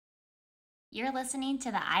You're listening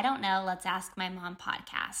to the I Don't Know, Let's Ask My Mom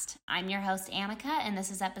podcast. I'm your host, Annika, and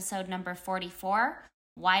this is episode number 44,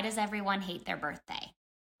 Why Does Everyone Hate Their Birthday?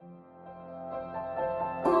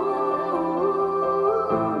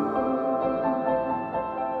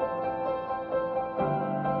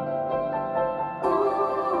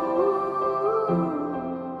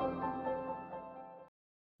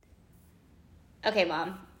 Okay,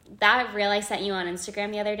 Mom, that reel I sent you on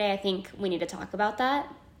Instagram the other day, I think we need to talk about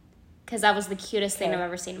that. Because that was the cutest thing I've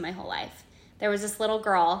ever seen in my whole life. There was this little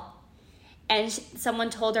girl, and someone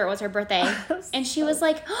told her it was her birthday, and she was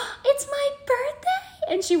like, oh, it's my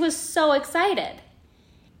birthday! And she was so excited.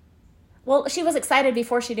 Well, she was excited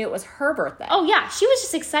before she knew it was her birthday. Oh, yeah. She was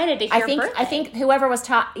just excited to hear birthday. I think whoever was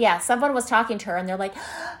someone was talking to her, and they're like,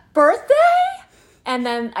 birthday? And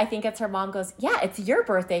then I think it's her mom goes, yeah, it's your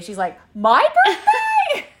birthday. She's like, my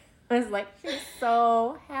birthday? I was like, she's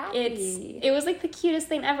so happy. It was like the cutest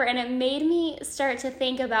thing ever. And it made me start to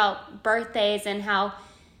think about birthdays and how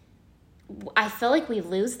I feel like we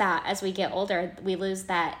lose that as we get older. We lose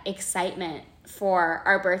that excitement for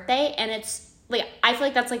our birthday. And it's like, I feel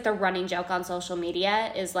like that's like the running joke on social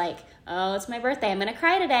media is like, oh, it's my birthday. I'm going to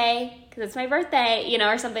cry today because it's my birthday,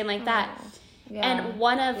 or something like that. Yeah. And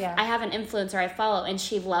I have an influencer I follow and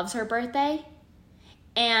she loves her birthday.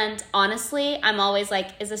 And honestly, I'm always like,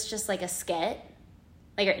 is this just like a skit?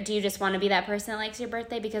 Like, do you just want to be that person that likes your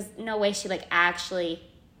birthday? Because no way she like actually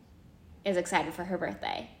is excited for her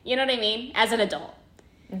birthday. You know what I mean? As an adult.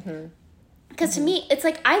 Mm-hmm. Because to me, it's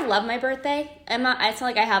like, I love my birthday. It's not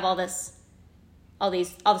like I have all this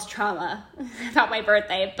trauma about my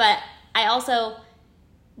birthday. But I also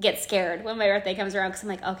get scared when my birthday comes around because I'm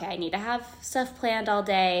like, okay, I need to have stuff planned all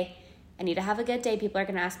day. I need to have a good day. People are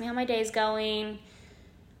going to ask me how my day's going.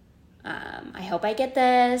 I hope I get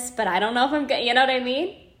this, but I don't know if I'm good. You know what I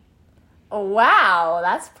mean? Oh, wow,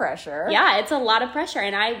 that's pressure. Yeah, it's a lot of pressure,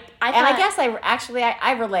 and I guess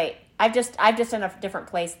I relate. I'm just in a different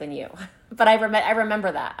place than you, but I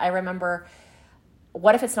remember that. I remember,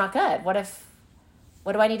 what if it's not good? What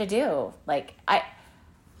do I need to do?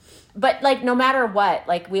 But no matter what,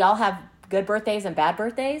 like we all have good birthdays and bad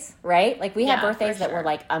birthdays, right? Like we have birthdays that were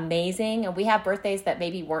like amazing, and we have birthdays that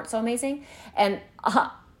maybe weren't so amazing, and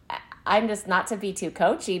I'm just not to be too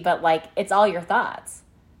coachy, but like it's all your thoughts.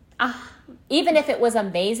 Even if it was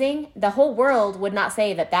amazing, the whole world would not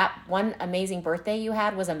say that one amazing birthday you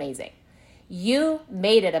had was amazing. You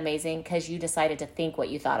made it amazing because you decided to think what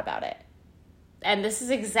you thought about it. And this is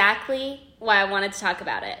exactly why I wanted to talk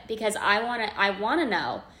about it, because I want to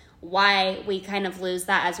know why we kind of lose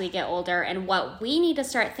that as we get older and what we need to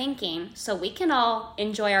start thinking so we can all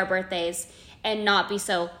enjoy our birthdays and not be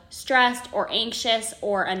so stressed or anxious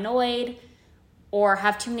or annoyed or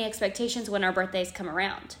have too many expectations when our birthdays come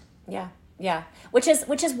around. Yeah. Which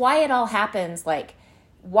is why it all happens. Like,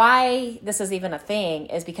 why this is even a thing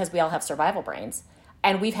is because we all have survival brains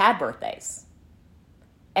and we've had birthdays.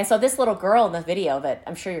 And so this little girl in the video that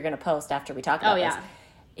I'm sure you're going to post after we talk about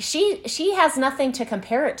this, she has nothing to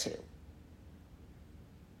compare it to.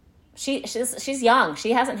 She's young.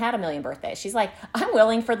 She hasn't had a million birthdays. She's like, I'm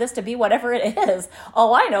willing for this to be whatever it is.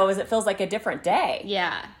 All I know is it feels like a different day.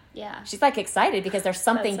 Yeah. She's like excited because there's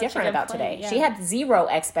something different about today. Yeah. She had zero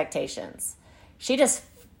expectations. She just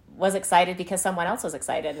was excited because someone else was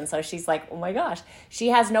excited. And so she's like, oh my gosh, she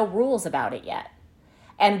has no rules about it yet.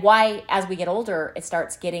 And why, as we get older, it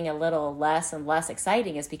starts getting a little less and less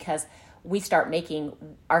exciting is because we start making,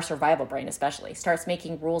 our survival brain especially, starts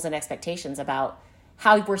making rules and expectations about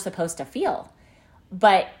how we're supposed to feel.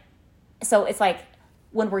 But so it's like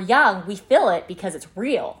when we're young, we feel it because it's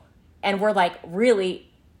real. And we're like really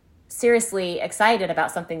seriously excited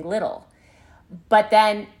about something little. But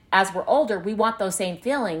then as we're older, we want those same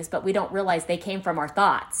feelings, but we don't realize they came from our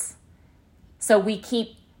thoughts. So we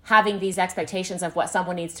keep having these expectations of what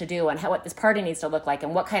someone needs to do and what this party needs to look like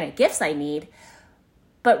and what kind of gifts I need.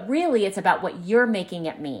 But really it's about what you're making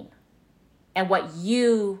it mean and what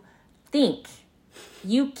you think.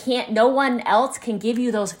 No one else can give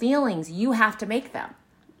you those feelings. You have to make them.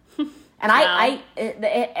 And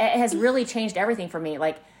it has really changed everything for me.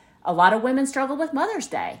 Like a lot of women struggle with Mother's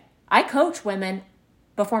Day. I coach women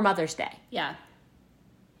before Mother's Day. Yeah.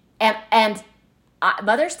 And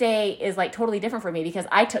Mother's Day is like totally different for me because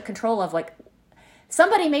I took control of like,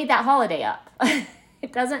 somebody made that holiday up.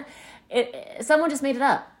 Someone just made it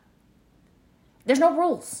up. There's no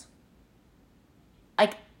rules.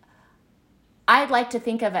 Like, I'd like to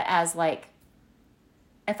think of it as like,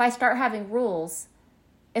 if I start having rules,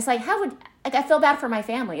 it's like, I feel bad for my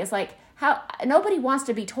family. It's like, nobody wants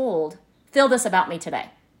to be told, feel this about me today.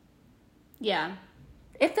 Yeah.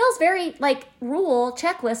 It feels very like rule,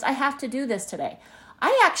 checklist, I have to do this today.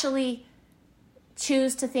 I actually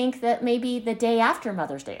choose to think that maybe the day after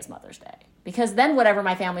Mother's Day is Mother's Day. Because then whatever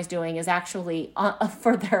my family's doing is actually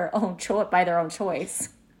for their own by their own choice.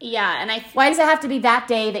 Yeah, and why does it have to be that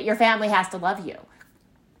day that your family has to love you?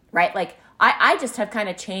 Right? Like, I just have kind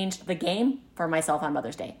of changed the game for myself on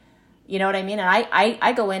Mother's Day. You know what I mean? And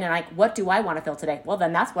I go in and what do I want to feel today? Well,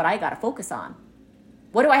 then that's what I got to focus on.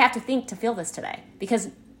 What do I have to think to feel this today? Because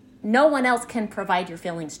no one else can provide your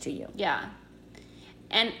feelings to you. Yeah.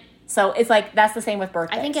 And so it's like, that's the same with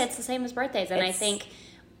birthdays. I think it's the same as birthdays. And I think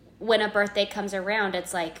when a birthday comes around,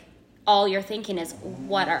 it's like all you're thinking is,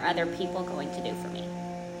 what are other people going to do for me?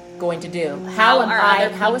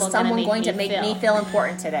 How is someone going to make me feel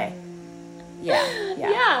important today?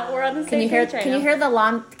 Yeah, we're on the same page right now. Can you hear the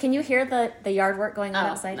lawn? Can you hear the yard work going on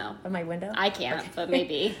outside of my window? I can't, but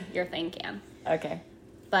maybe your thing can. Okay.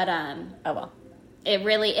 But oh well. It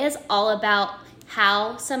really is all about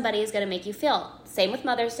how somebody is going to make you feel. Same with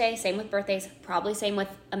Mother's Day, same with birthdays, probably same with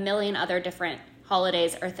a million other different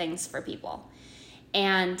holidays or things for people.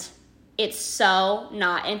 And it's so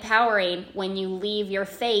not empowering when you leave your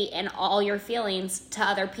fate and all your feelings to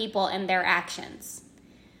other people and their actions.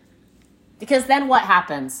 Because then what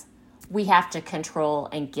happens? We have to control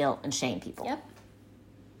and guilt and shame people. Yep.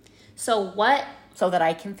 So that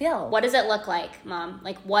I can feel. What does it look like, Mom?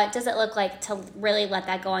 Like, what does it look like to really let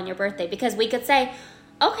that go on your birthday? Because we could say,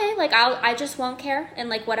 okay, like, I just won't care. And,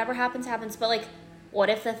 like, whatever happens, happens. But, like,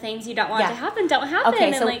 what if the things you don't want to happen don't happen?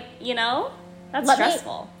 Okay, and, like, you know, that's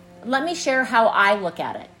stressful. Let me share how I look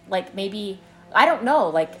at it. Like, maybe, I don't know.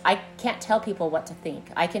 Like, I can't tell people what to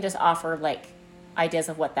think. I can just offer, like, ideas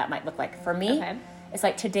of what that might look like. For me, it's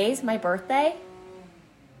like, today's my birthday.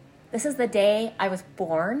 This is the day I was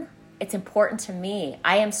born. It's important to me.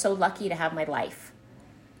 I am so lucky to have my life.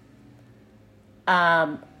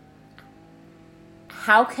 How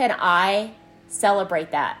can I celebrate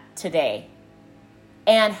that today?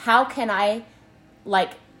 And how can I,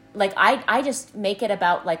 I just make it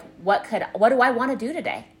about, like, what do I want to do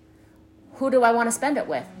today? Who do I want to spend it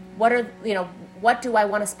with? What do I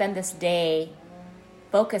want to spend this day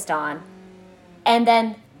focused on? And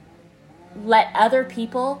then let other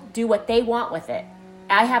people do what they want with it.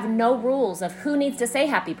 I have no rules of who needs to say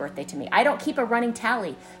happy birthday to me. I don't keep a running tally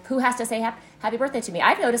of who has to say happy birthday to me.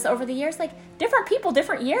 I've noticed over the years, like, different people,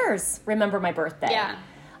 different years remember my birthday. Yeah.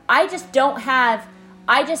 I just don't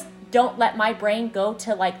let my brain go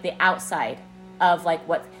to, like, the outside of, like,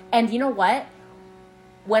 what. And you know what?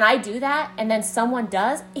 When I do that and then someone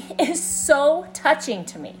does, it is so touching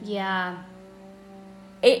to me. Yeah.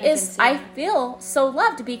 I feel so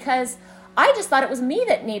loved because I just thought it was me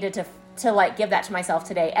that needed to like give that to myself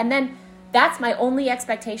today. And then that's my only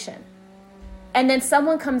expectation. And then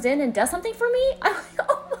someone comes in and does something for me. I'm like,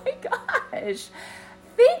 oh my gosh,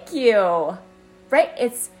 thank you. Right?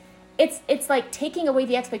 It's like taking away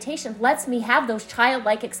the expectation lets me have those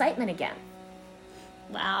childlike excitement again.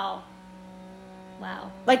 Wow.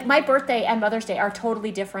 Like, my birthday and Mother's Day are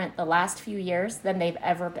totally different the last few years than they've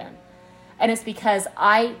ever been. And it's because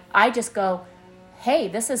I just go, hey,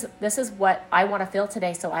 this is what I want to feel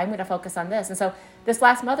today, so I'm going to focus on this. And so this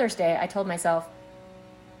last Mother's Day, I told myself,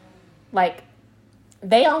 like,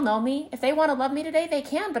 they all know me. If they want to love me today, they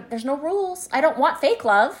can, but there's no rules. I don't want fake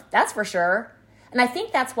love, that's for sure. And I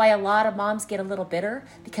think that's why a lot of moms get a little bitter,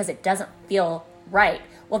 because it doesn't feel right.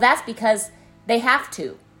 Well, that's because they have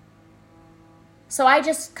to. So I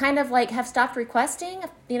just kind of, like, have stopped requesting,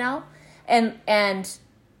 and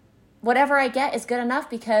whatever I get is good enough,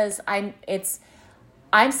 because I'm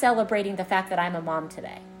celebrating the fact that I'm a mom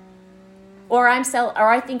today. Or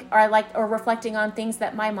reflecting on things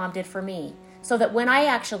that my mom did for me, so that when I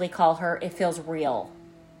actually call her, it feels real.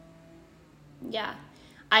 Yeah.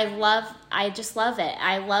 I just love it.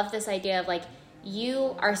 I love this idea of, like,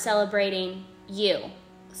 you are celebrating you.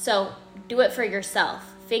 So do it for yourself.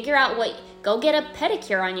 Figure out go get a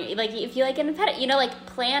pedicure on you. Like, if you like getting a pedicure, like,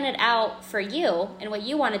 plan it out for you and what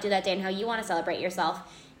you want to do that day and how you want to celebrate yourself.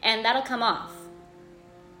 And that'll come off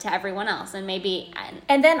to everyone else. And maybe.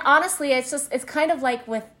 And then honestly, it's kind of like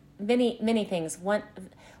with many things. When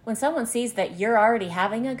someone sees that you're already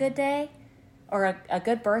having a good day or a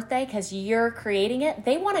good birthday because you're creating it,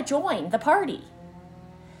 they want to join the party.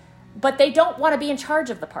 But they don't want to be in charge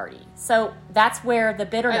of the party. So that's where the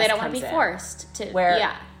bitterness comes in. Or they don't want to be forced to.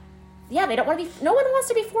 Yeah, they don't want to be. No one wants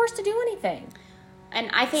to be forced to do anything. And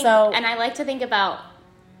I think, and I like to think about,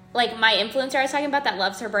 like, my influencer I was talking about that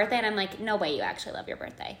loves her birthday, and I'm like, no way you actually love your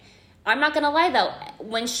birthday. I'm not going to lie, though.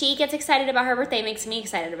 When she gets excited about her birthday, it makes me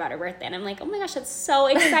excited about her birthday. And I'm like, oh my gosh, that's so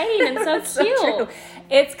exciting and so cute. So true.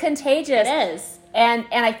 It's contagious. It is. And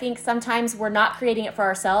I think sometimes we're not creating it for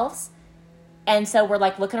ourselves. And so we're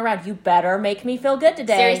like looking around, you better make me feel good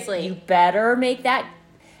today. Seriously. You better make that.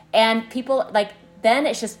 And people like, then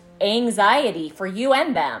it's just anxiety for you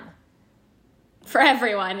and them. For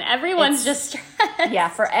everyone. Everyone's just stressed. Yeah,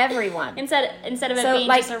 for everyone. Instead of it being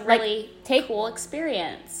just a really cool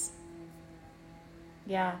experience.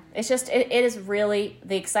 Yeah. It's just, it is really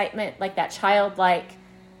the excitement, like that childlike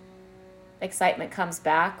excitement comes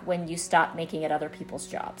back when you stop making it other people's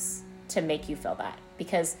jobs to make you feel that.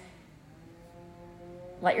 Because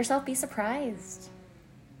let yourself be surprised.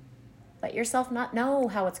 Let yourself not know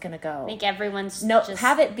how it's going to go. I think everyone's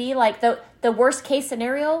have it be like the worst case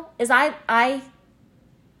scenario is I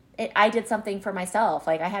did something for myself.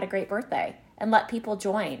 Like I had a great birthday, and let people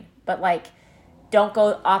join. But like, don't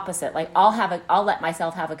go opposite. Like I'll let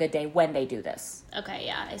myself have a good day when they do this. Okay,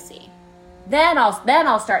 yeah, I see. Then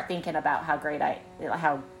I'll start thinking about how great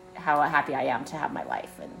how happy I am to have my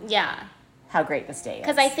life and how great this day is.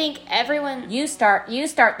 Because I think everyone you start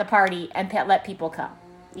the party and let people come.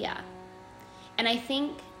 Yeah. And I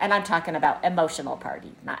think... And I'm talking about emotional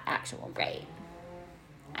party, not actual party. Right.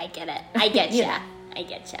 I get it. I get you. I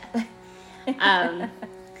get you.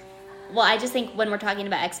 Well, I just think when we're talking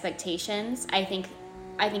about expectations, I think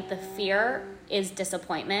the fear is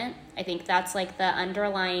disappointment. I think that's like the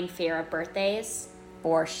underlying fear of birthdays.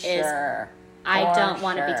 For sure. I don't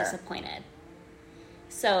want to be disappointed.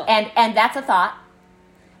 So... And that's a thought.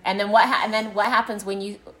 And then what happens when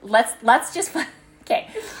you... Let's just... Okay,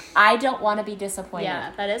 I don't want to be disappointed.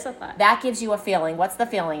 Yeah, that is a thought. That gives you a feeling. What's the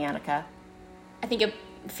feeling, Annika? I think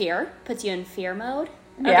fear puts you in fear mode.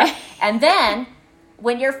 Okay. Yeah. And then,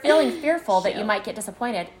 when you're feeling fearful that you might get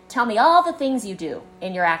disappointed, tell me all the things you do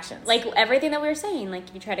in your actions. Like everything that we were saying.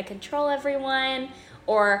 Like you try to control everyone,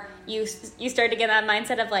 or you start to get that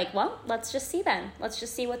mindset of like, well, let's just see then. Let's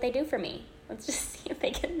just see what they do for me. Let's just see if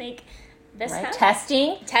they can make this happen.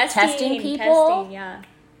 Testing people. Testing, yeah.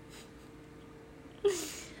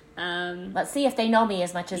 Let's see if they know me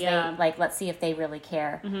as much as they like. Let's see if they really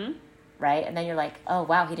care, right? And then you're like, oh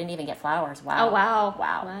wow, he didn't even get flowers. Wow. Oh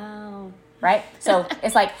wow. Right? So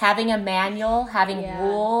it's like having a manual, having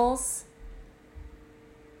rules,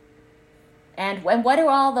 and what do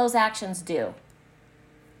all those actions do?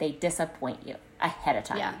 They disappoint you ahead of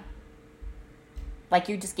time. Yeah. Like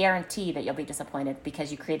you just guarantee that you'll be disappointed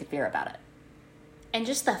because you created fear about it. And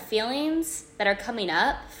just the feelings that are coming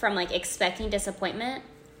up from like expecting disappointment,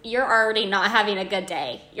 you're already not having a good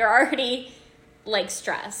day. You're already like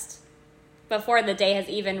stressed before the day has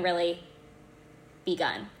even really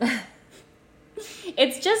begun.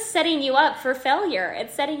 It's just setting you up for failure.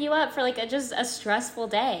 It's setting you up for like just a stressful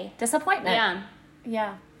day. Disappointment.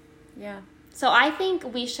 Yeah. So I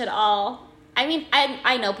think we should all, I mean,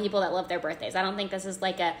 I know people that love their birthdays. I don't think this is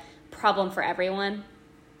like a problem for everyone.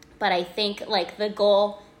 But I think, like, the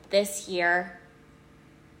goal this year,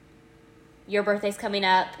 your birthday's coming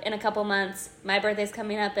up in a couple months. My birthday's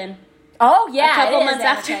coming up in a couple months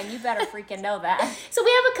after. You better freaking know that. So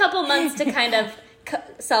we have a couple months to kind of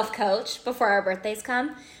self-coach before our birthdays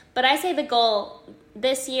come. But I say the goal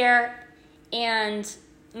this year and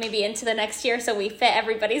maybe into the next year so we fit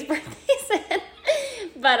everybody's birthdays in.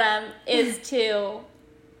 But is to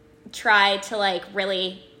try to, like,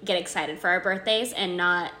 really get excited for our birthdays and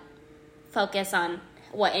not focus on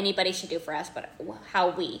what anybody should do for us, but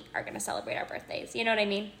how we are going to celebrate our birthdays. You know what I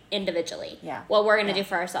mean? Individually. Yeah. What we're going to do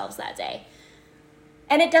for ourselves that day.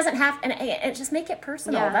 And it doesn't have, and it just make it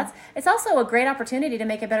personal. Yeah. It's also a great opportunity to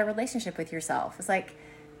make a better relationship with yourself. It's like,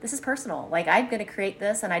 this is personal. Like, I'm going to create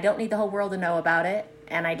this, and I don't need the whole world to know about it,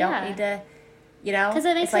 and I don't need to, because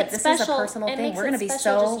it makes it special. This is a personal thing. We're going to be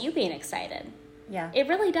so just you being excited. Yeah. It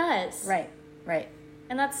really does. Right.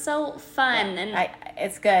 And that's so fun. Yeah. And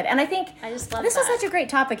it's good. And I think I just love this was such a great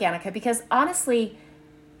topic, Annika, because honestly,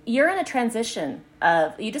 you're in a transition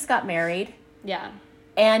of, you just got married. Yeah.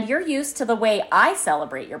 And you're used to the way I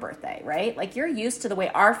celebrate your birthday, right? Like you're used to the way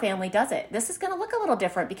our family does it. This is going to look a little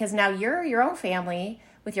different because now you're your own family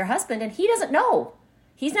with your husband and he doesn't know.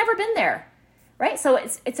 He's never been there, right? So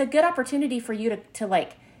it's a good opportunity for you to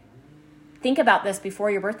like think about this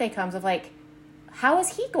before your birthday comes of like, how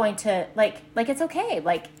is he going to like it's okay.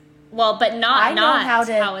 Like, well, but not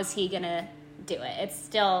how is he going to do it? It's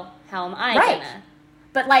still how am I going to?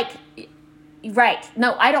 But like, right.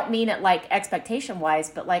 No, I don't mean it like expectation wise,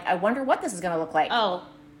 but like, I wonder what this is going to look like. Oh,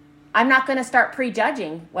 I'm not going to start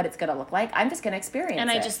prejudging what it's going to look like. I'm just going to experience it.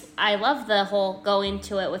 And I love the whole go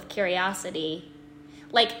into it with curiosity.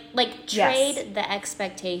 Like trade the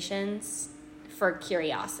expectations for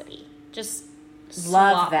curiosity. Just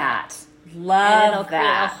love that. Love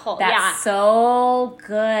that. That's so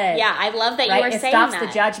good. Yeah, I love that you were saying that. It stops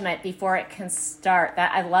the judgment before it can start.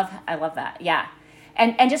 That I love that. Yeah.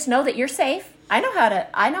 And just know that you're safe. I know how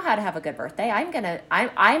to have a good birthday.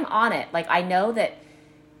 I'm on it. Like, I know that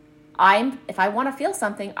if I want to feel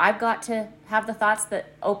something, I've got to have the thoughts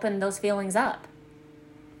that open those feelings up.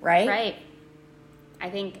 Right? Right.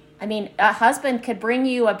 I mean, a husband could bring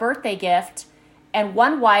you a birthday gift, and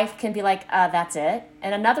one wife can be like, that's it.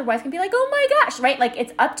 And another wife can be like, oh my gosh, right? Like,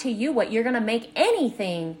 it's up to you what you're going to make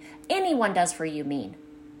anything anyone does for you mean.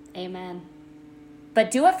 Amen. But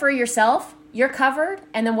do it for yourself. You're covered.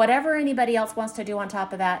 And then whatever anybody else wants to do on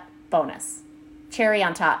top of that, bonus. Cherry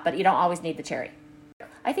on top, but you don't always need the cherry.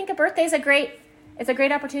 I think a birthday is a great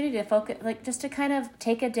opportunity to focus, like, just to kind of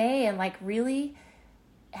take a day and, like, really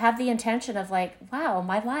have the intention of, like, wow,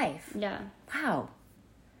 my life. Yeah.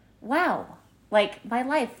 Wow. Like, my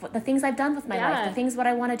life, the things I've done with my life, the things what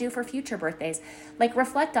I want to do for future birthdays. Like,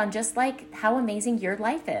 reflect on just, like, how amazing your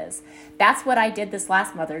life is. That's what I did this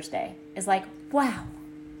last Mother's Day, is like, wow.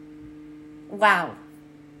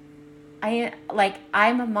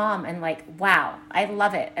 I'm a mom, and, like, wow, I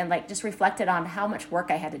love it. And, like, just reflected on how much work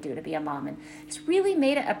I had to do to be a mom, and just really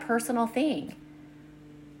made it a personal thing.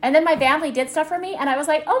 And then my family did stuff for me, and I was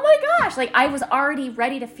like, oh my gosh, like, I was already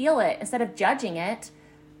ready to feel it. Instead of judging it,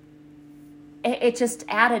 it just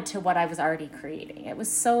added to what I was already creating. It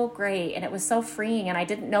was so great, and it was so freeing, and I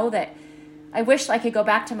didn't know that. I wish I could go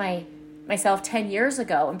back to myself 10 years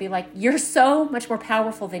ago and be like, you're so much more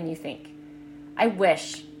powerful than you think. I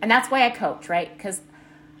wish. And that's why I coach, right? Because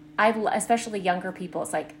especially younger people,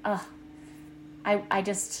 it's like, I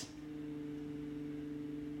just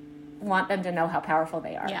want them to know how powerful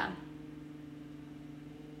they are. Yeah.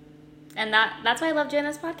 And that's why I love doing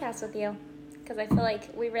this podcast with you. Because I feel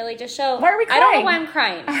like we really just show... Why are we crying? I don't know why I'm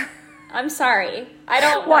crying. I'm sorry. I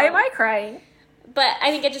don't know. Why am I crying? But I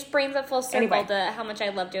think it just brings a full circle to how much I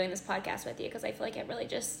love doing this podcast with you. Because I feel like it really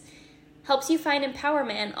just helps you find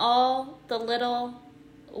empowerment in all the little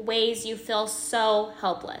ways you feel so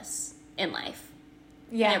helpless in life.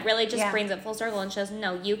 Yeah. And it really just brings it full circle and shows,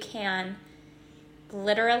 no, you can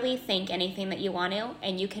literally think anything that you want to,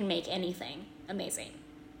 and you can make anything amazing.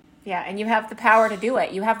 Yeah, and you have the power to do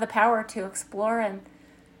it. You have the power to explore and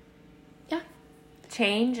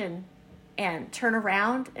change and turn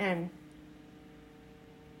around and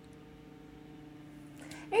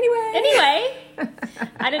anyway.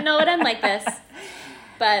 I didn't know it would end like this,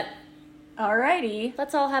 but alrighty.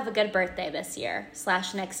 Let's all have a good birthday this year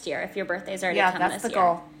 / next year if your birthday's already come this year. Yeah, that's the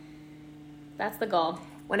goal. That's the goal.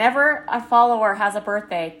 Whenever a follower has a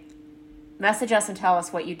birthday, message us and tell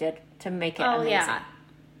us what you did to make it amazing. Yeah.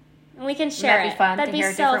 And we can share That'd be fun to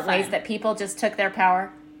hear different ways that people just took their power.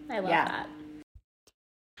 I love that.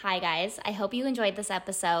 Hi, guys. I hope you enjoyed this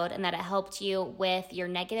episode and that it helped you with your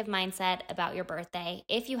negative mindset about your birthday.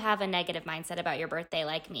 If you have a negative mindset about your birthday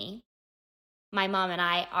like me, my mom and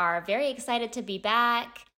I are very excited to be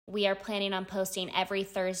back. We are planning on posting every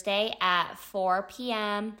Thursday at 4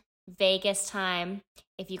 p.m. Vegas time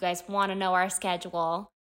if you guys want to know our schedule.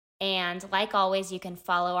 And like always, you can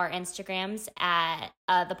follow our Instagrams at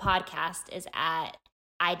the podcast is at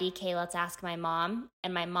IDK Let's Ask My Mom.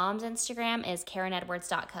 And my mom's Instagram is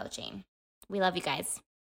KarenEdwards.coaching. We love you guys.